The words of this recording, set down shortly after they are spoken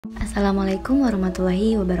Assalamualaikum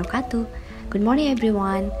warahmatullahi wabarakatuh. Good morning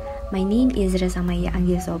everyone. My name is Resa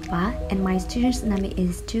Anggia Sopa and my student's name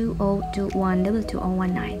is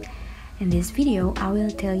 2021222019. In this video, I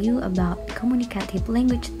will tell you about communicative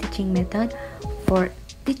language teaching method for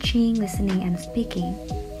teaching, listening, and speaking.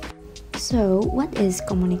 So, what is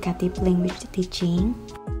communicative language teaching?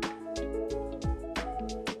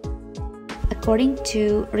 According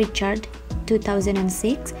to Richard 2006,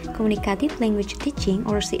 communicative language teaching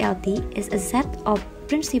or CLT is a set of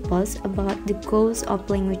principles about the goals of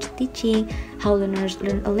language teaching, how learners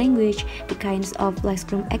learn a language, the kinds of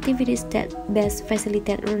classroom activities that best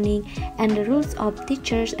facilitate learning, and the roles of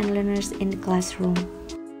teachers and learners in the classroom.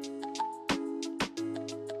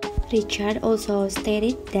 Richard also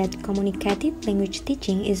stated that communicative language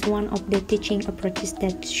teaching is one of the teaching approaches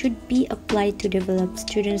that should be applied to develop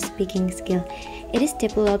students' speaking skill. It is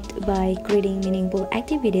developed by creating meaningful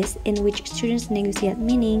activities in which students negotiate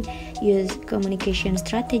meaning, use communication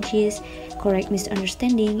strategies, correct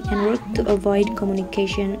misunderstanding, and work to avoid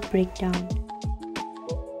communication breakdown.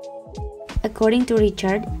 According to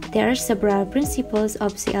Richard, there are several principles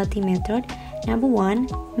of CLT method. Number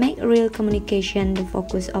 1, make real communication the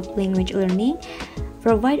focus of language learning.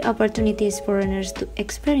 Provide opportunities for learners to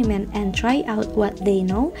experiment and try out what they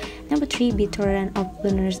know. Number 3, be tolerant of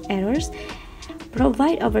learners' errors.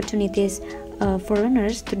 Provide opportunities for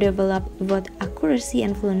learners to develop both accuracy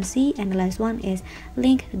and fluency. And the last one is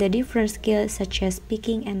link the different skills such as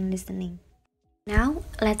speaking and listening. Now,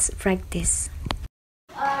 let's practice.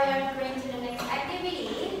 We are going to the next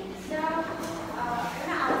activity. So, I'm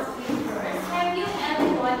gonna ask you first. Have you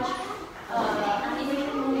ever watched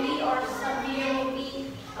animated movie or some video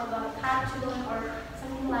movie about cartoon or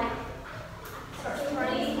something like short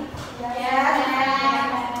story?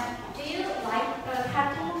 Yes. Do you like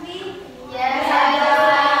cartoon movie? Yes, I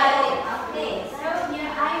like. Okay. So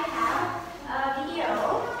here I have a video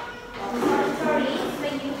of short stories. So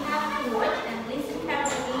you have to watch and listen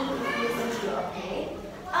carefully to this video. Okay.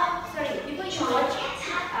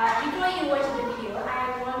 Before you watch the video,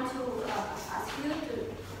 I want to ask you to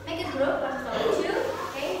make a group of two.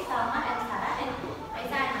 Okay, Salma and Sarah and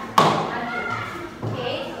Resa and Anggia.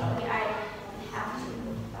 Okay, so we are have to.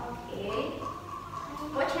 Okay,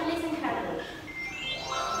 watch and listen carefully.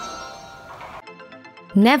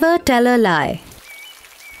 Never tell a lie.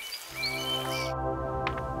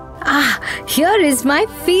 Here is my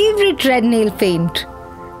favorite red nail paint.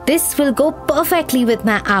 This will go perfectly with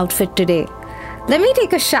my outfit today. Let me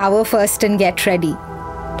take a shower first and get ready.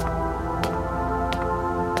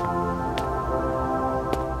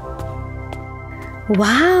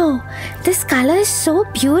 Wow, this color is so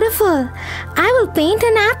beautiful. I will paint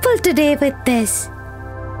an apple today with this.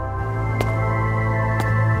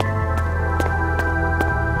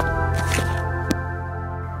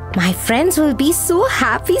 My friends will be so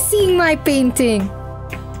happy seeing my painting.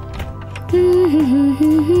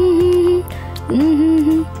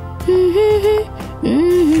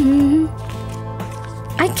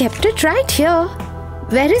 I kept it right here.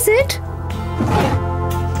 Where is it?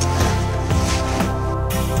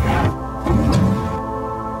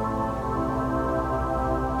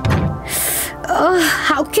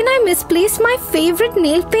 How can I misplace my favorite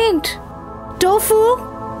nail paint? Tofu?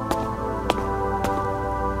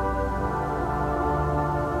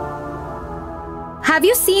 Have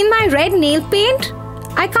you seen my red nail paint?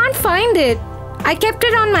 I can't find it. I kept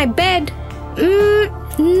it on my bed.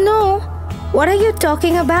 No. What are you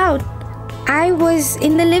talking about? I was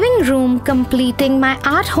in the living room completing my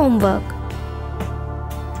art homework.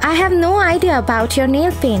 I have no idea about your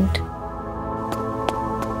nail paint.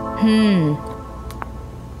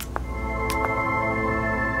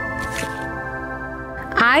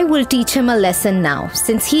 I will teach him a lesson now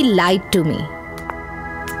since he lied to me.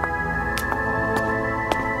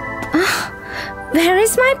 Where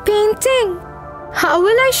is my painting? How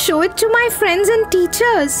will I show it to my friends and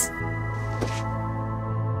teachers?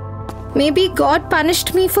 Maybe God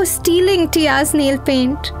punished me for stealing Tia's nail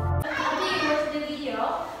paint. After you watch the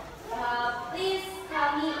video, please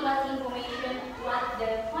tell me what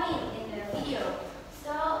the point in the video.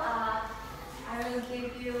 So I will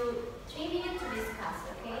give you 3 minutes to discuss.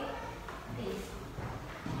 Okay, please.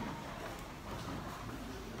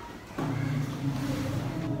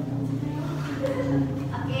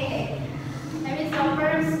 Okay, let me start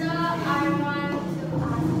first. So I want to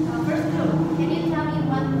ask first group. Can you tell me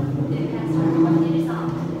what the answer? What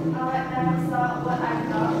the result? What I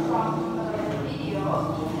love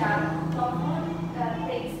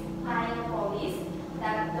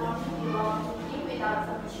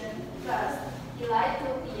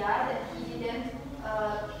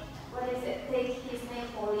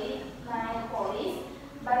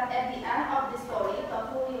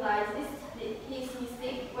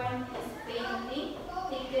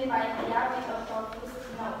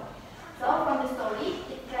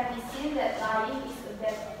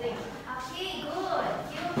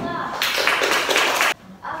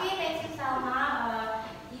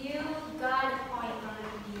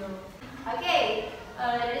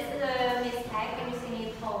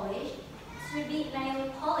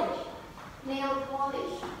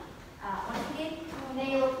polish. Once again,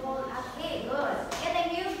 nail polish. Okay, good. Okay,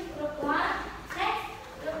 thank you, group 1. Next,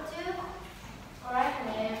 group 2. Alright,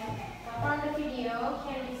 ma'am. From the video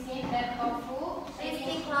can be seen that Kofu. Please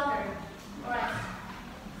speak louder. Alright.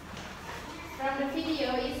 From the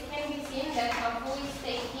video, it can be seen that Kofu is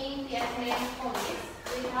taking the nail polish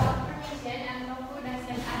without permission, and Kofu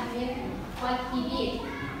doesn't admit what he did.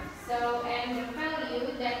 So, and the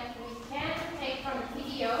value that we can take from the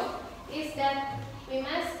video is that we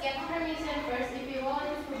must get permission first if we want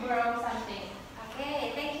to borrow